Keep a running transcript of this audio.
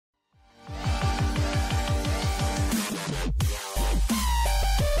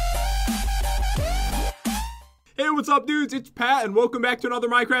what's up, dudes? It's Pat, and welcome back to another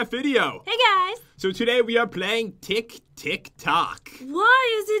Minecraft video. Hey, guys. So today we are playing Tick Tick Tock.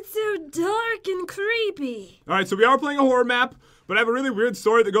 Why is it so dark and creepy? All right, so we are playing a horror map, but I have a really weird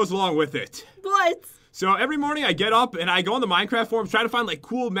story that goes along with it. What? So every morning I get up and I go on the Minecraft forums trying to find like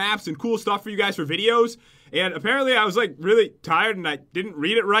cool maps and cool stuff for you guys for videos. And apparently I was like really tired and I didn't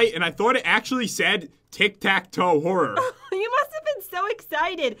read it right, and I thought it actually said tic-tac-toe horror. You must have been so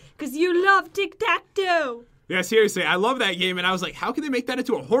excited because you love tic-tac-toe. Yeah, seriously, I love that game, and I was like, how can they make that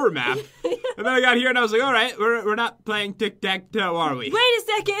into a horror map? And then I got here and I was like, all right, we're not playing tic-tac-toe, are we? Wait a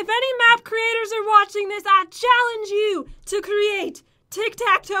second. If any map creators are watching this, I challenge you to create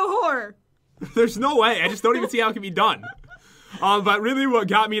tic-tac-toe horror. There's no way. I just don't even see how it can be done. But really what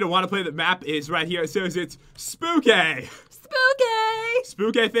got me to want to play the map is right here. It says it's spooky. Spooky.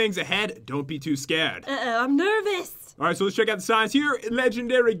 Spooky things ahead. Don't be too scared. Uh-oh, I'm nervous. All right, so let's check out the signs here.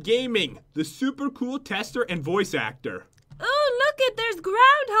 Legendary Gaming, the super cool tester and voice actor. Oh, look there's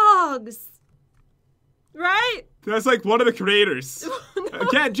groundhogs. Right? That's like one of the creators. No.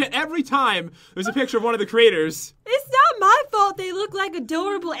 Again, every time there's a picture of one of the creators. It's not my fault they look like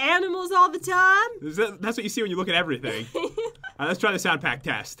adorable animals all the time. That's what you see when you look at everything. Let's try the sound pack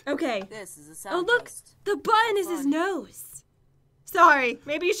test. Okay. This is a sound Oh, look, test. the button is his nose. Sorry,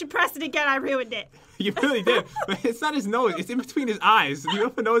 maybe you should press it again. I ruined it. You really did. But it's not his nose. It's in between his eyes. Do you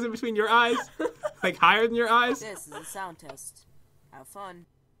have a nose in between your eyes? Like higher than your eyes? This is a sound test. Have fun.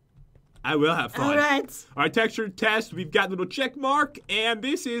 I will have fun. All right. Our texture test, we've got a little check mark, and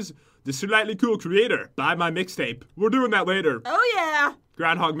this is the Slightly Cool Creator. Buy my mixtape. We're doing that later. Oh, yeah.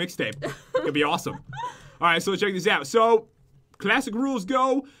 Groundhog mixtape. Could be awesome. All right, so let's check this out. So, classic rules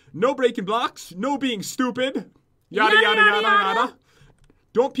go, no breaking blocks, no being stupid, yada, yada, yada, yada.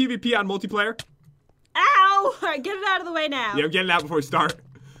 Don't PvP on multiplayer. Ow! All right, get it out of the way now. Yeah, I'm getting it out before we start.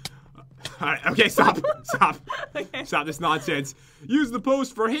 All right, okay, stop. Stop. Okay. Stop this nonsense. Use the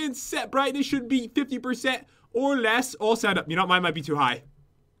post for hints. Set brightness should be 50% or less. All set up. You know, mine might be too high.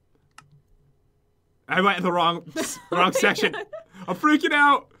 I went in the wrong section. I'm freaking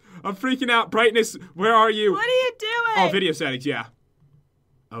out. I'm freaking out. Brightness, where are you? What are you doing? Oh, video settings, yeah.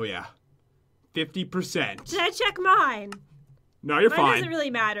 Oh, yeah. 50%. Should I check mine? No, you're Mine fine. doesn't really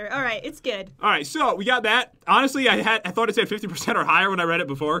matter. All right, it's good. All right, so we got that. Honestly, I thought it said 50% or higher when I read it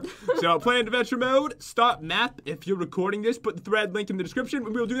before. So play in adventure mode, stop map. If you're recording this, put the thread link in the description,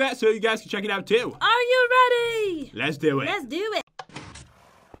 and we'll do that so you guys can check it out too. Are you ready? Let's do it. Let's do it.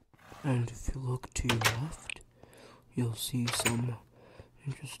 And if you look to your left, you'll see some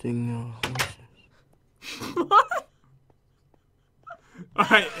interesting horses. What? All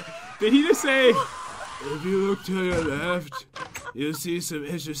right, did he just say, if you look to your left, you'll see some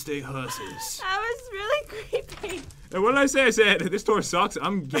interesting horses? That was really creepy. And what did I say? I said, this tour sucks.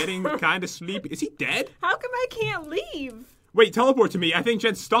 I'm getting kind of sleepy. Is he dead? How come I can't leave? Wait, teleport to me. I think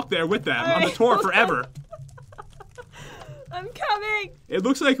Jen's stuck there with them on the tour forever. I'm coming. It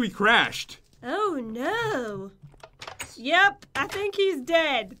looks like we crashed. Oh, no. Yep, I think he's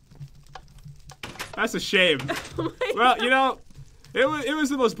dead. That's a shame. Oh my Well, God. you know, it was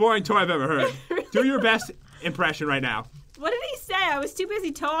the most boring tour I've ever heard. Do your best impression right now. What did he say? I was too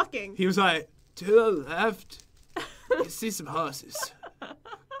busy talking. He was like, to the left, you see some horses.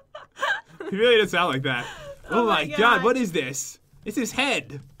 He really didn't sound like that. Oh my God, what is this? It's his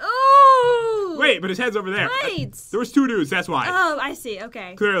head. Oh! Wait, but his head's over there. Wait. There was two dudes, that's why. Oh, I see.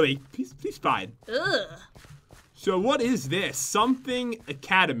 Okay. Clearly, he's fine. Ugh. So what is this? Something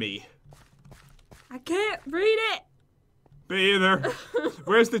Academy. I can't read it. Me either.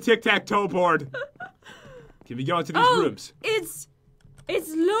 Where's the tic-tac-toe board? Can we go into these rooms? It's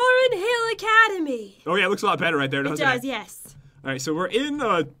Lauren Hill Academy. Oh yeah, it looks a lot better right there, It doesn't does, it? yes. All right, so we're in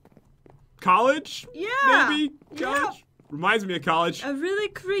college? Yeah. Maybe? College? Reminds me of college. A really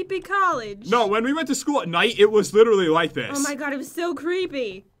creepy college. No, when we went to school at night, it was literally like this. Oh my God, it was so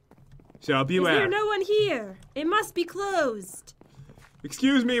creepy. So Is beware. there no one here? It must be closed.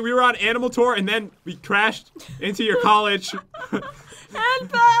 Excuse me, we were on Animal Tour and then we crashed into your college. And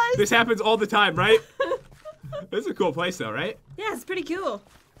Buzz! This happens all the time, right? This is a cool place though, right? Yeah, it's pretty cool.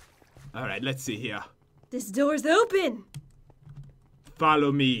 All right, let's see here. This door's open.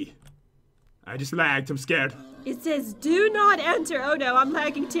 Follow me. I just lagged, I'm scared. It says, do not enter. Oh no, I'm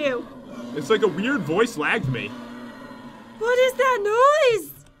lagging too. It's like a weird voice lagged me. What is that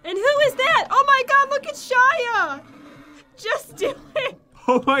noise? And who is that? Oh my God, look at Shia. Just do it.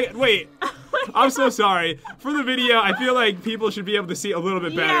 Oh my, wait. I'm so sorry. For the video, I feel like people should be able to see a little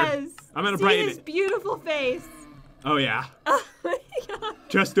bit better. Yes. I'm gonna See brighten his it. beautiful face. Oh yeah. Oh my God.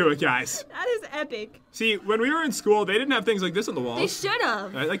 Just do it, guys. That is epic. See, when we were in school, they didn't have things like this on the They walls. should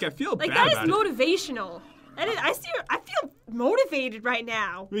have. I feel Like, bad that is about it. motivational. I feel motivated right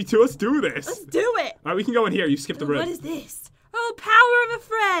now. Me too. Let's do this. Let's do it. All right, we can go in here. You skipped the room. What is this? Oh, power of a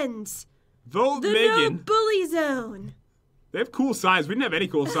friend. Vote The Megan. no bully zone. They have cool signs. We didn't have any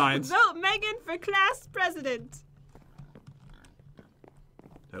cool signs. Vote Megan for class president.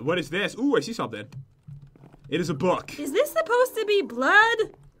 What is this? Ooh, I see something. It is a book. Is this supposed to be blood?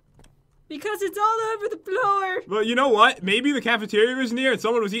 Because it's all over the floor. Well, you know what? Maybe the cafeteria was near and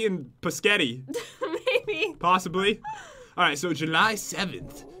someone was eating paschetti. Maybe. Possibly. All right, so July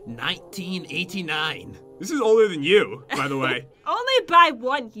 7th, 1989. This is older than you, by the way. Only by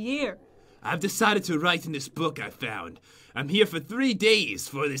 1 year. I've decided to write in this book I found. I'm here for 3 days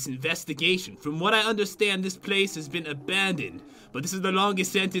for this investigation. From what I understand, this place has been abandoned. But this is the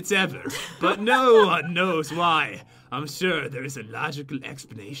longest sentence ever. But no one knows why. I'm sure there is a logical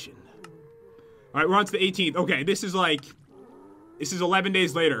explanation. All right, we're on to the 18th. Okay, this is 11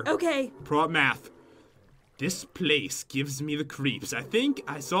 days later. Okay. Pro math. This place gives me the creeps. I think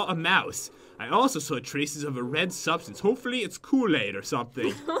I saw a mouse. I also saw traces of a red substance. Hopefully it's Kool-Aid or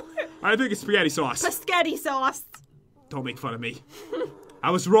something. I think it's spaghetti sauce. Paschetti sauce. Don't make fun of me. I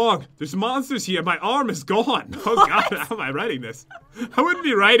was wrong. There's monsters here. My arm is gone. Oh, God. How am I writing this? I wouldn't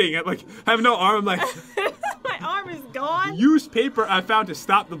be writing it. Like, I have no arm. I'm like, My arm is gone. used paper I found to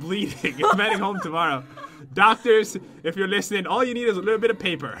stop the bleeding. I'm heading home tomorrow. Doctors, if you're listening, all you need is a little bit of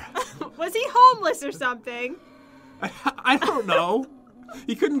paper. Was he homeless or something? I don't know.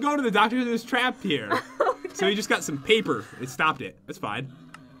 He couldn't go to the doctor because he was trapped here. So he just got some paper. It stopped it. That's fine.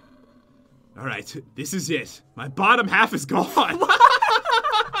 All right, this is it. My bottom half is gone.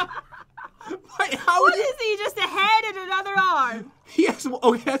 Wait, how What is he? Just a head and another arm? Yes,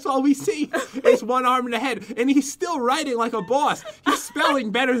 okay, that's all we see. It's one arm and a head. And he's still writing like a boss. He's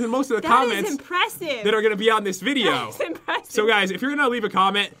spelling better than most of the That comments is impressive. that are going to be on this video. That is impressive. So guys, if you're going to leave a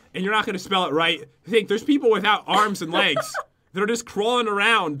comment and you're not going to spell it right, think there's people without arms and legs that are just crawling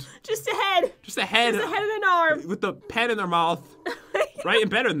around. Just a head. Just a head. Just a head and an arm. With the pen in their mouth. Right? And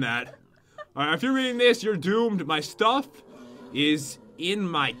better than that. All right, if you're reading this, you're doomed. My stuff is in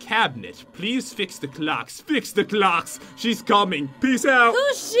my cabinet. Please fix the clocks. Fix the clocks. She's coming. Peace out.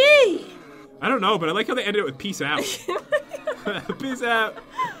 Who's she? I don't know, but I like how they ended it with peace out. Peace out.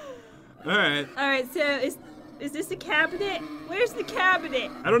 All right. All right, so is this a cabinet? Where's the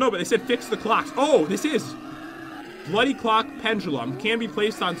cabinet? I don't know, but they said fix the clocks. Oh, this is bloody clock pendulum. Can be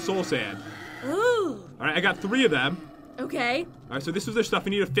placed on soul sand. Ooh. All right, I got 3 of them. Okay. All right, so this is their stuff.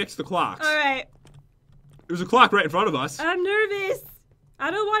 We need to fix the clocks. All right. There's a clock right in front of us. I'm nervous. I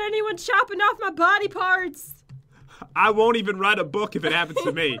don't want anyone chopping off my body parts. I won't even write a book if it happens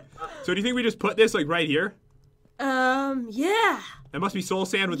to me. So do you think we just put this like right here? Yeah. That must be soul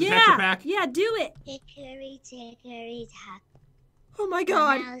sand with the texture pack. Yeah, do it. Hickory dickory dock. Oh my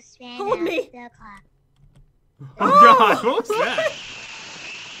God. Mouse ran Hold out me. the clock. Oh God, what was that?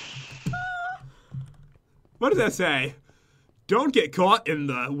 What does that say? Don't get caught in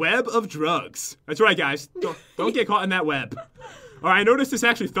the web of drugs. That's right, guys. Don't get caught in that web. All right, I noticed this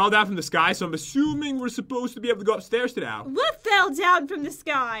actually fell down from the sky, so I'm assuming we're supposed to be able to go upstairs now. What fell down from the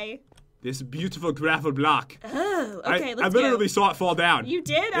sky? This beautiful gravel block. Oh, okay, I let's go. literally saw it fall down. You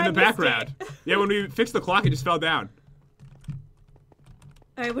did? In I the background. missed it. Yeah, when we fixed the clock, it just fell down.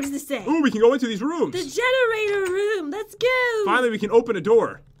 All right, what does this say? Ooh, we can go into these rooms. The generator room. Let's go. Finally, we can open a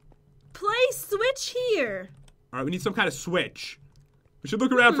door. Place switch here. All right, we need some kind of switch. We should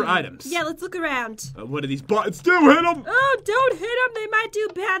look around for items. Yeah, let's look around. What are these buttons do? Hit them! Oh, don't hit them. They might do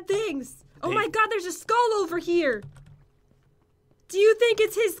bad things. Oh Hey. my God, there's a skull over here. Do you think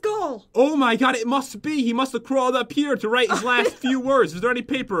it's his skull? Oh my God, it must be. He must have crawled up here to write his last few words. Is there any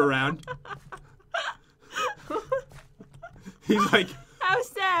paper around? He's like, How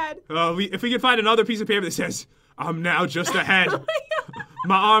sad. if we can find another piece of paper that says, I'm now just a head.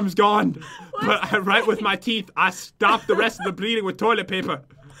 My arm's gone. But I write with my teeth. I stopped the rest of the bleeding with toilet paper.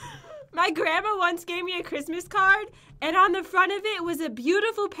 My grandma once gave me a Christmas card, and on the front of it was a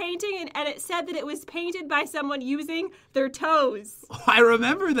beautiful painting, and it said that it was painted by someone using their toes. Oh, I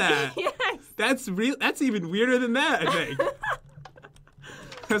remember that. Yes. That's real. That's even weirder than that, I think.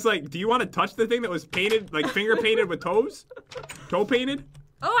 I was like, do you want to touch the thing that was painted, like finger painted with toes? Toe painted?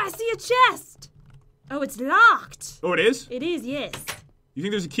 Oh, I see a chest. Oh, it's locked. Oh, it is? It is, yes. You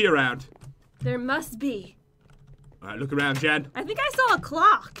think there's a key around? There must be. All right, look around, Jen. I think I saw a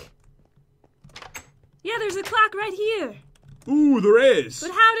clock. Yeah, there's a clock right here. Ooh, there is.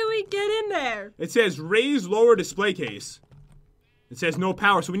 But how do we get in there? It says raise lower display case. It says no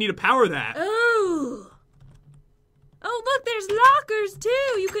power, so we need to power that. Oh. Oh, look, there's lockers,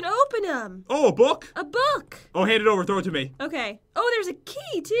 too. You can open them. Oh, a book? A book. Oh, hand it over. Throw it to me. Okay. Oh, there's a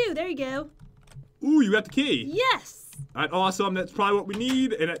key, too. There you go. Ooh, you got the key. Yes. All right, awesome. That's probably what we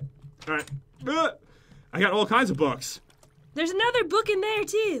need. And all right. I got all kinds of books. There's another book in there,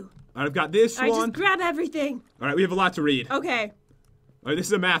 too. All right, I've got this All right, one. just grab everything. All right, we have a lot to read. Okay. All right, this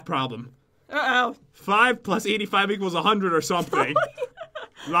is a math problem. Uh-oh. 5 plus 85 equals 100 or something.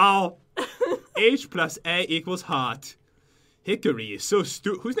 Lol. H plus A equals hot. Hickory is so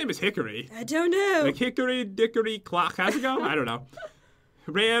stupid. Whose name is Hickory? I don't know. Like Hickory Dickory clock. How's it go? I don't know.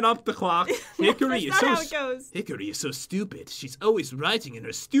 Ran up the clock. Hickory is That's so not how it goes. Hickory is so stupid. She's always writing in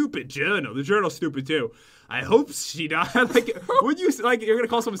her stupid journal. The journal's stupid too. I hope she dies. Like, would you like? You're gonna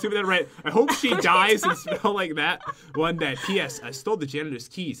call someone stupid, then right? I hope she dies and smell like that one day. P.S. I stole the janitor's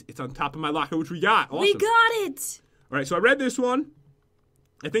keys. It's on top of my locker, which we got. Awesome. We got it. All right, so I read this one.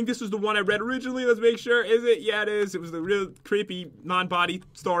 I think this was the one I read originally. Let's make sure. Is it? Yeah, it is. It was the real creepy non-body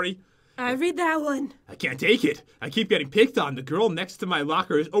story. I read that one. I can't take it. I keep getting picked on. The girl next to my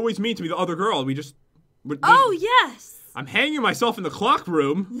locker is always mean to me. The other girl. Oh, yes. I'm hanging myself in the clock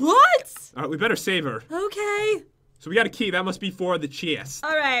room. What? All right, we better save her. Okay. So we got a key. That must be for the chest.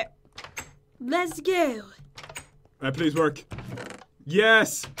 All right. Let's go. All right, please work.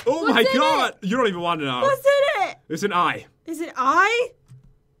 Yes. Oh What's my in God. You don't even want to know. What's in it? It's an eye. Is it I?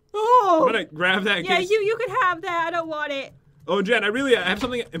 Oh. I'm gonna grab that. In Yeah, case. you can have that. I don't want it. Oh, Jen, I have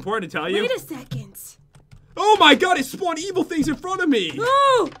something important to tell you. Wait a second. Oh my God! It spawned evil things in front of me.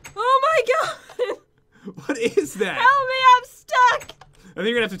 Oh my God. What is that? Help me, I'm stuck. I think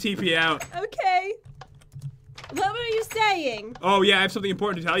you're gonna have to TP out. Okay. What were you saying? Oh yeah, I have something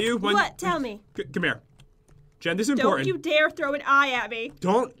important to tell you. What? Tell me. Come here, Jen. This is Don't important. you dare throw an eye at me.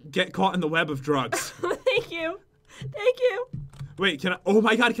 Don't get caught in the web of drugs. Thank you. Thank you. Wait, can I? Oh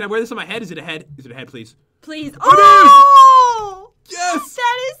my God! Can I wear this on my head? Is it a head? Is it a head, please? Please. is! Oh! Yes!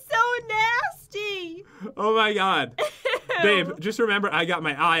 That is so nasty. Oh my God, babe! Just remember, I got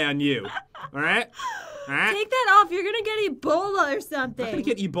my eye on you. All right? All right? Take that off. You're gonna get Ebola or something. I'm gonna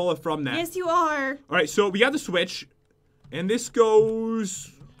get Ebola from that. Yes, you are. All right, so we got the switch, and this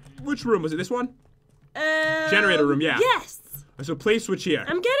goes. Which room was it? This one? Generator room, yeah. Yes. So place switch here.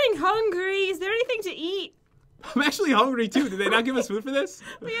 I'm getting hungry. Is there anything to eat? I'm actually hungry too. Did they not give us food for this?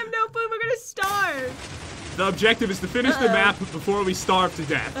 We have no food. We're gonna starve. The objective is to finish the map before we starve to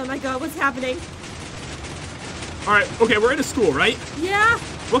death. Oh my God, what's happening? All right, okay, we're in a school, right? Yeah.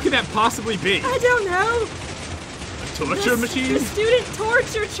 What could that possibly be? I don't know. A torture machine? The student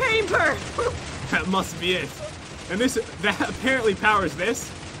torture chamber. That must be it. And that apparently powers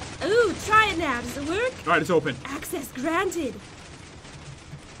this. Ooh, try it now. Does it work? All right, it's open. Access granted.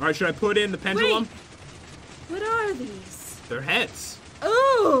 All right, should I put in the pendulum? What are these? They're heads.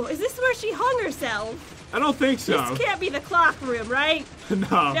 Ooh, is this where she hung herself? I don't think so. This can't be the clock room, right?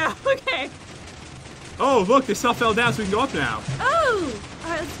 No. No, okay. Oh, look, this stuff fell down so we can go up now. Oh, all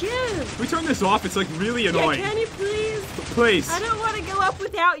right, let's go. If we turn this off, it's like really annoying. Yeah, can you please? Please. I don't want to go up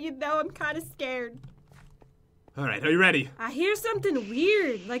without you, though. I'm kind of scared. All right, are you ready? I hear something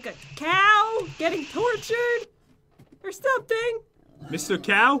weird, like a cow getting tortured or something. Mr.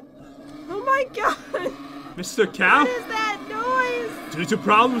 Cow? Oh my God. Mr. Cow? What is that noise? Due to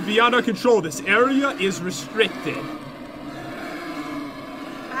problems beyond our control, this area is restricted.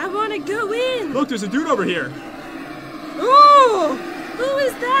 I want to go in. Look, there's a dude over here. Ooh, who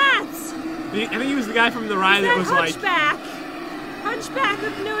is that? I think he was the guy from the ride that was like... Hunchback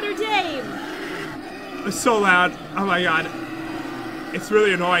of Notre Dame. It's so loud. Oh my God. It's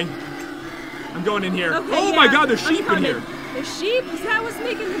really annoying. I'm going in here. Okay, Oh yeah, my God, there's I'm sheep in coming. here. The sheep? Is that what's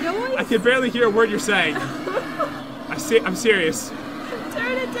making the noise? I can barely hear a word you're saying. I'm serious.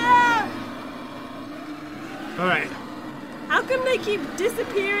 Turn it down. All right. How come they keep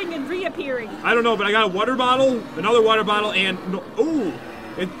disappearing and reappearing? I don't know, but I got a water bottle, another water bottle, and... No, ooh,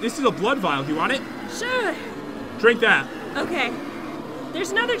 this is a blood vial. Do you want it? Sure. Drink that. Okay.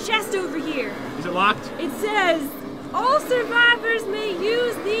 There's another chest over here. Is it locked? It says, all survivors may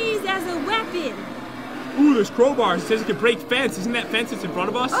use these as a weapon. Ooh, there's crowbars. It says it can break fence. Isn't that fence that's in front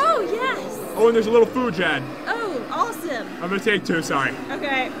of us? Oh, yes. Oh, and there's a little food, Jen. Oh, awesome. I'm gonna take 2, sorry.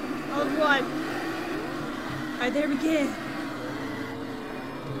 Okay, hold 1. All right, there we go.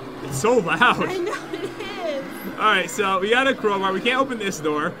 It's so loud. I know it is. Alright, so we got a crowbar. We can't open this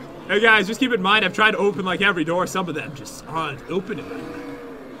door. Hey guys, just keep in mind, I've tried to open like every door. Some of them just aren't opening.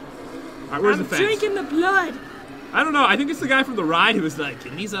 Alright, where's the fence? I'm drinking the blood. I don't know. I think it's the guy from the ride who was like,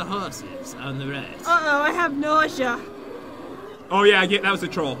 and these are horses on the right. Uh-oh, I have nausea. Oh yeah, that was a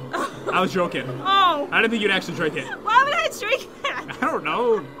troll. I was joking. Oh. I didn't think you'd actually drink it. Why would I drink that? I don't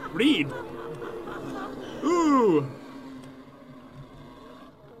know. Read. Ooh.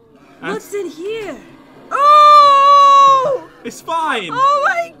 What's in here? Oh! It's fine. Oh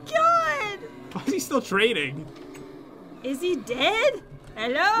my God! Why is he still training? Is he dead?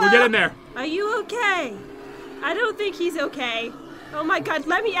 Hello? We'll get in there. Are you okay? I don't think he's okay. Oh my god,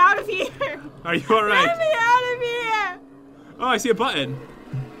 let me out of here! Are you alright? Let me out of here! Oh, I see a button.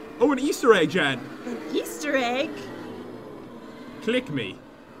 Oh, an Easter egg, Jen. An Easter egg? Click me.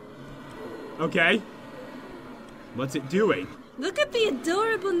 Okay. What's it doing? Look at the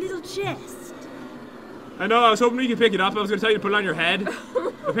adorable little chest. I know, I was hoping you could pick it up. I was going to tell you to put it on your head.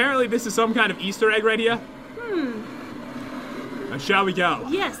 Apparently, this is some kind of Easter egg right here. Now, shall we go?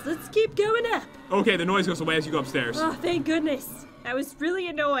 Yes, let's keep going up. Okay, the noise goes away as you go upstairs. Oh, thank goodness. That was really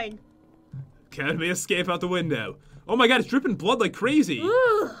annoying. Can we escape out the window? Oh my god, it's dripping blood like crazy.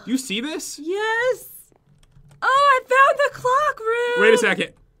 Ooh. Do you see this? Yes. Oh, I found the clock room. Wait a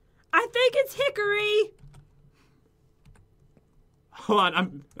second. I think it's Hickory. Hold on,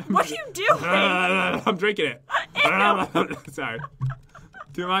 I'm What are you doing? I'm drinking it. Sorry.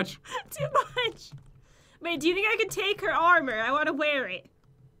 Too much? Too much. Wait, do you think I can take her armor? I want to wear it.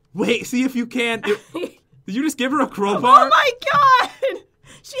 Wait, see if you can. Did you just give her a crowbar? Oh my god!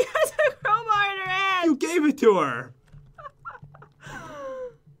 She has a crowbar in her hand. You gave it to her.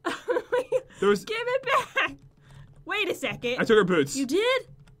 Give it back. Wait a second. I took her boots. You did?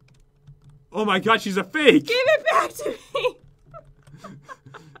 Oh my god, she's a fake. Give it back to me.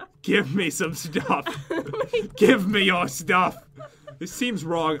 Give me some stuff. Give me your stuff. This seems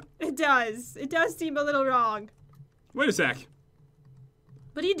wrong. It does. It does seem a little wrong. Wait a sec.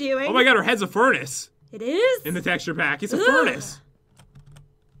 What are you doing? Oh my god, her head's a furnace. It is? In the texture pack. It's a Ugh. furnace.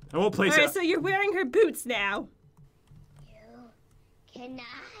 I won't place Alright, it. so you're wearing her boots now. You cannot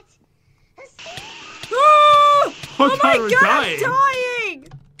escape. Oh, Oh my god, we're god, dying. I'm dying!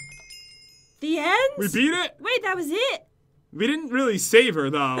 The end? We beat it? Wait, that was it? We didn't really save her,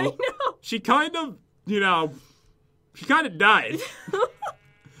 though. I know. She kind of, she kind of died.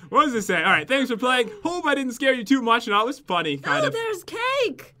 What does it say? All right, thanks for playing. Hope I didn't scare you too much, and it was funny, kind Oh, of. there's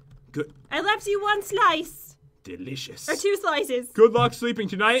cake! Good. I left you one slice. Delicious. Or 2 slices. Good luck sleeping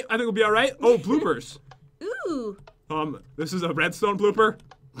tonight. I think we'll be all right. Oh, bloopers. Ooh. This is a redstone blooper.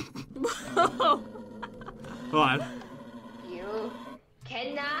 Whoa. Hold on. You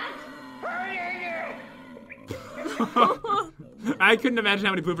cannot hurt. I couldn't imagine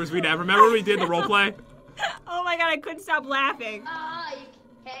how many bloopers we'd have. Remember when we did the role play? Oh my god, I couldn't stop laughing. Oh, you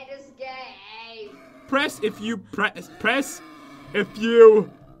can't escape. Press if you press if you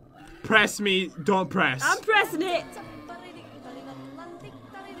press me, don't press. I'm pressing it.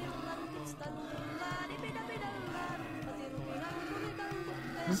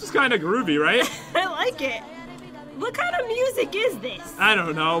 This is kind of groovy, right? I like it. What kind of music is this? I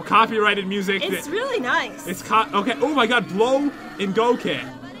don't know. Copyrighted music. It's really nice. It's okay. Oh my god, blow and go kit.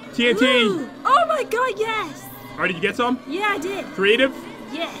 TNT. Ooh. Oh my god, yes. Alright, did you get some? Yeah, I did. Creative?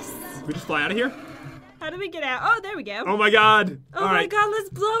 Yes. We just fly out of here? How do we get out? Oh, there we go. Oh my god. Oh my god, let's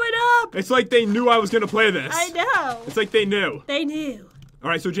blow it up. It's like they knew I was gonna play this. I know. It's like they knew. They knew.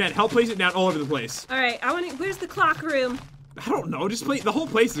 Alright, so Jen, help place it down all over the place. All right, where's the clock room? I don't know, just play, the whole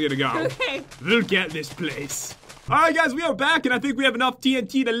place is gonna go. Okay. We'll get this place. Alright guys, we are back and I think we have enough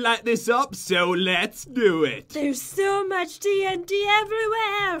TNT to light this up, so let's do it. There's so much TNT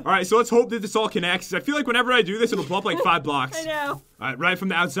everywhere. Alright, so let's hope that this all connects. I feel like whenever I do this, it'll blow up like 5 blocks. I know. Alright, right from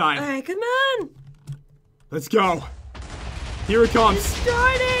the outside. All right, come on. Let's go. Here it comes.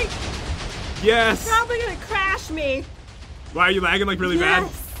 Starting. Yes. Probably gonna crash me. Why are you lagging like really bad?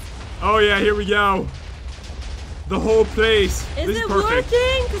 Yes. Oh yeah, here we go. The whole place. Is This it is perfect.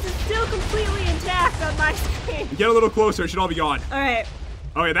 working? Because it's still completely intact on my screen. Get a little closer, it should all be gone. All right.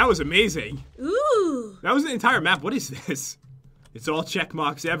 Oh yeah, that was amazing. Ooh. That was the entire map. What is this? It's all check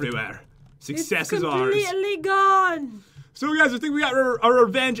marks everywhere. Success is ours. It's completely gone. So guys, I think we got our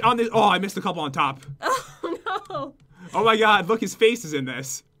revenge on this. Oh, I missed a couple on top. Oh no. Oh my god, look, his face is in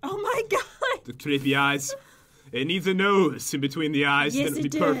this. Oh my god. The trippy eyes. It needs a nose in between the eyes, Yes, then it'll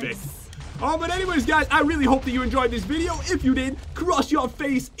it be does. perfect. But anyways, guys, I really hope that you enjoyed this video. If you did, crush your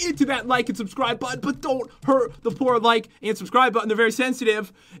face into that like and subscribe button, but don't hurt the poor like and subscribe button. They're very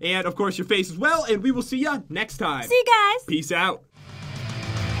sensitive. And, of course, your face as well. And we will see ya next time. See you guys. Peace out.